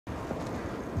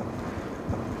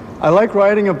I like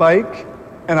riding a bike,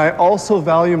 and I also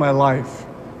value my life,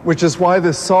 which is why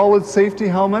this solid safety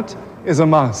helmet is a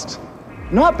must.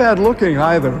 Not bad looking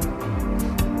either.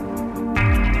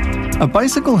 A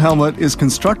bicycle helmet is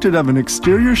constructed of an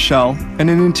exterior shell and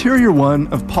an interior one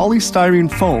of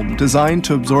polystyrene foam designed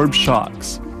to absorb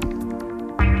shocks.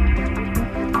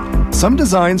 Some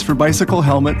designs for bicycle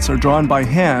helmets are drawn by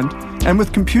hand and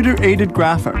with computer-aided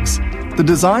graphics. The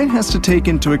design has to take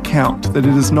into account that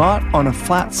it is not on a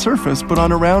flat surface but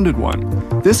on a rounded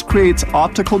one. This creates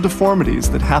optical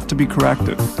deformities that have to be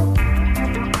corrected.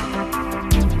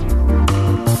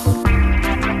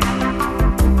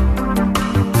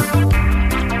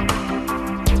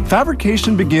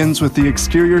 Fabrication begins with the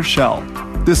exterior shell.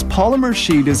 This polymer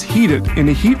sheet is heated in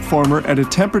a heat former at a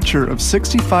temperature of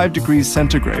 65 degrees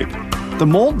centigrade. The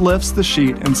mold lifts the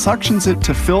sheet and suctions it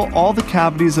to fill all the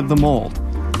cavities of the mold.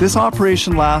 This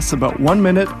operation lasts about 1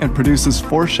 minute and produces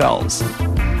 4 shells.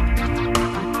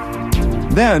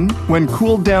 Then, when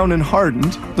cooled down and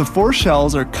hardened, the 4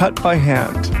 shells are cut by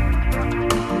hand.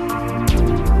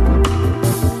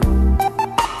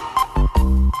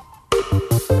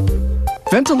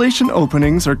 Ventilation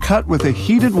openings are cut with a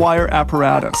heated wire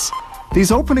apparatus.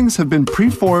 These openings have been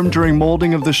preformed during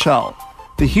molding of the shell.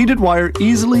 The heated wire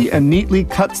easily and neatly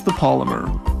cuts the polymer.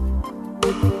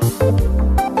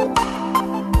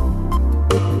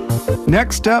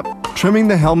 Next step, trimming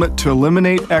the helmet to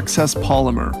eliminate excess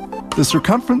polymer. The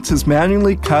circumference is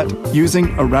manually cut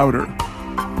using a router.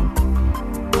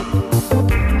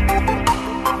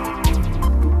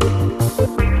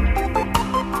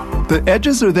 The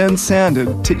edges are then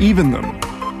sanded to even them.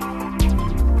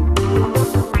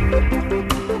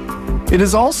 It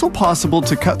is also possible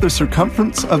to cut the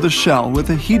circumference of the shell with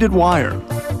a heated wire.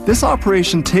 This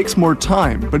operation takes more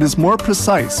time but is more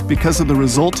precise because of the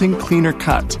resulting cleaner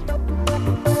cut.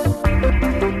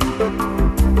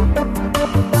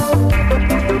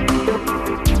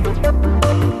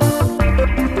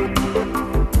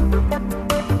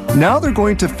 Now they're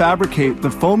going to fabricate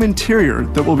the foam interior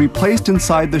that will be placed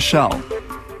inside the shell.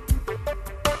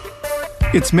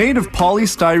 It's made of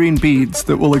polystyrene beads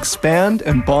that will expand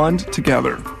and bond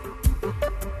together.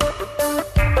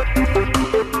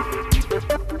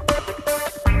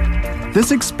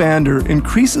 This expander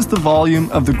increases the volume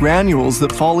of the granules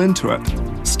that fall into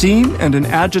it. Steam and an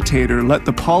agitator let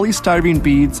the polystyrene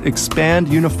beads expand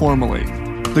uniformly.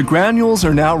 The granules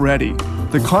are now ready.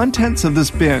 The contents of this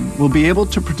bin will be able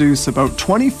to produce about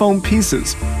 20 foam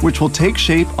pieces, which will take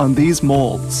shape on these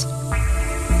molds.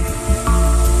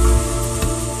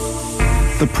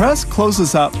 The press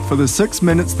closes up for the 6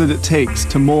 minutes that it takes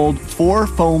to mold 4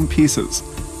 foam pieces.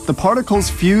 The particles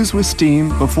fuse with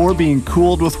steam before being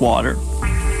cooled with water.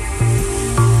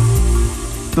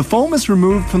 The foam is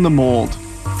removed from the mold.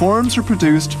 Forms are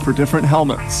produced for different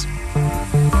helmets.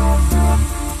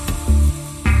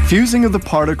 Fusing of the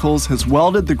particles has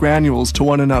welded the granules to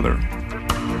one another.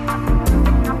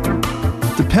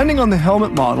 Depending on the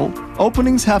helmet model,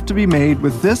 openings have to be made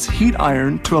with this heat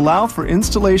iron to allow for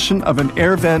installation of an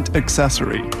air vent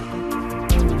accessory.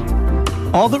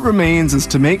 All that remains is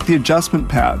to make the adjustment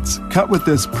pads, cut with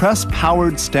this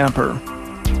press-powered stamper.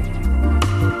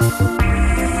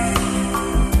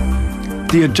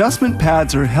 The adjustment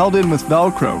pads are held in with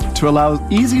Velcro to allow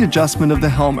easy adjustment of the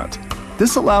helmet.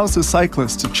 This allows the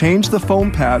cyclist to change the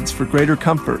foam pads for greater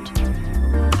comfort.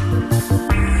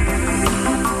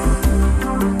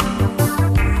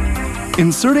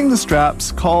 Inserting the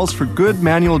straps calls for good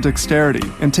manual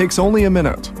dexterity and takes only a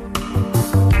minute.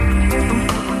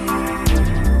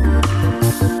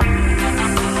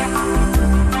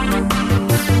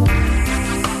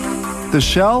 The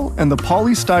shell and the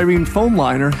polystyrene foam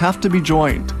liner have to be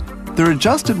joined. They're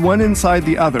adjusted one inside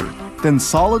the other, then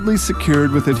solidly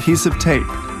secured with adhesive tape.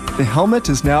 The helmet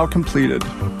is now completed.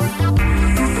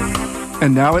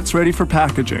 And now it's ready for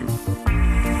packaging.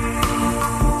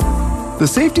 The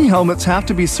safety helmets have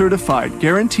to be certified,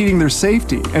 guaranteeing their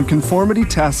safety, and conformity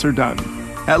tests are done.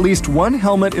 At least one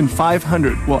helmet in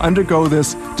 500 will undergo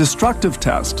this destructive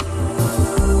test.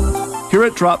 Here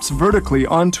it drops vertically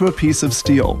onto a piece of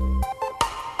steel.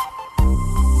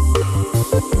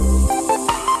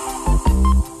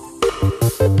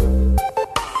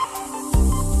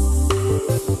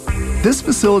 This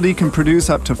facility can produce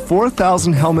up to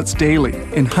 4,000 helmets daily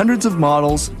in hundreds of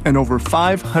models and over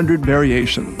 500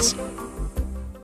 variations.